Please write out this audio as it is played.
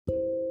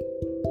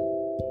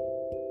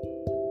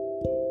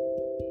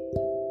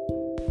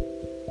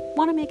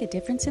Want to make a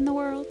difference in the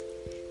world?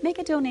 Make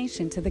a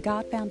donation to the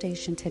God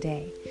Foundation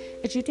today,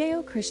 a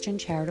Judeo-Christian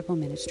charitable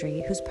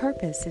ministry whose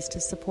purpose is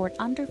to support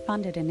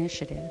underfunded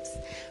initiatives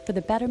for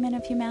the betterment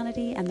of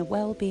humanity and the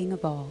well-being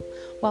of all,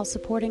 while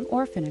supporting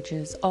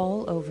orphanages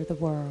all over the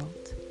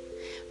world.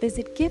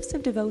 Visit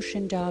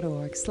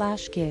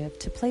giftsofdevotion.org/give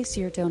to place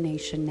your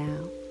donation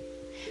now.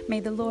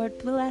 May the Lord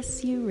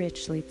bless you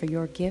richly for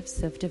your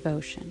gifts of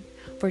devotion,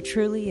 for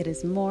truly it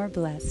is more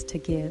blessed to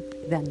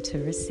give than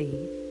to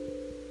receive.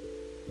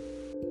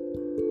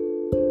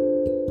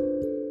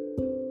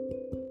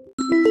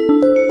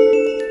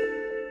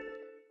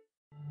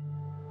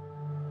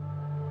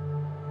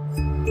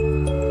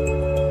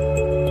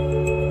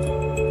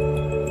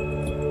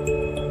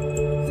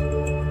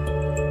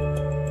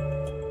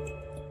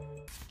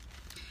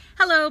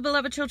 Hello,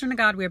 beloved children of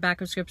God. We are back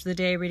with Scripture of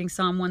the Day, reading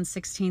Psalm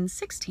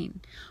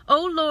 116:16.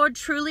 O Lord,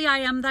 truly I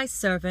am thy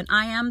servant.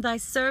 I am thy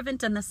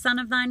servant and the son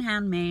of thine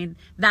handmaid.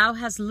 Thou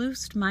hast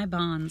loosed my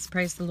bonds.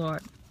 Praise the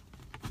Lord.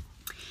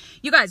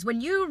 You guys,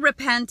 when you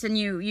repent and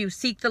you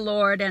seek the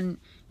Lord and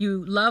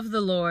you love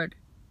the Lord,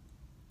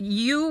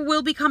 you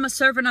will become a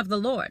servant of the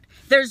Lord.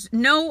 There's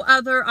no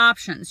other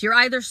options. You're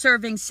either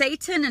serving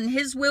Satan and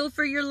his will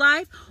for your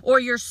life, or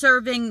you're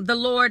serving the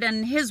Lord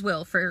and his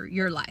will for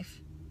your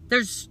life.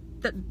 There's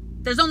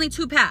only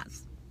two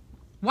paths,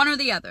 one or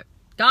the other,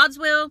 God's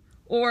will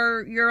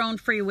or your own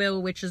free will,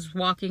 which is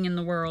walking in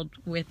the world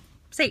with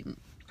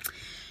Satan.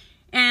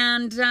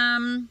 And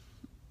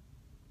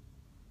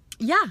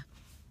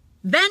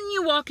then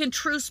you walk in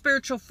true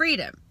spiritual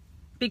freedom,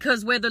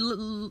 because where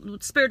the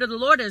Spirit of the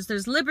Lord is,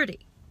 there's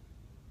liberty.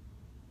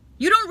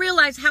 You don't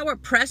realize how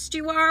oppressed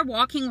you are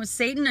walking with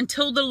Satan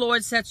until the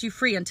Lord sets you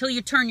free, until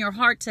you turn your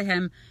heart to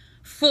him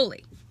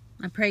fully.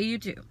 I pray you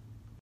do.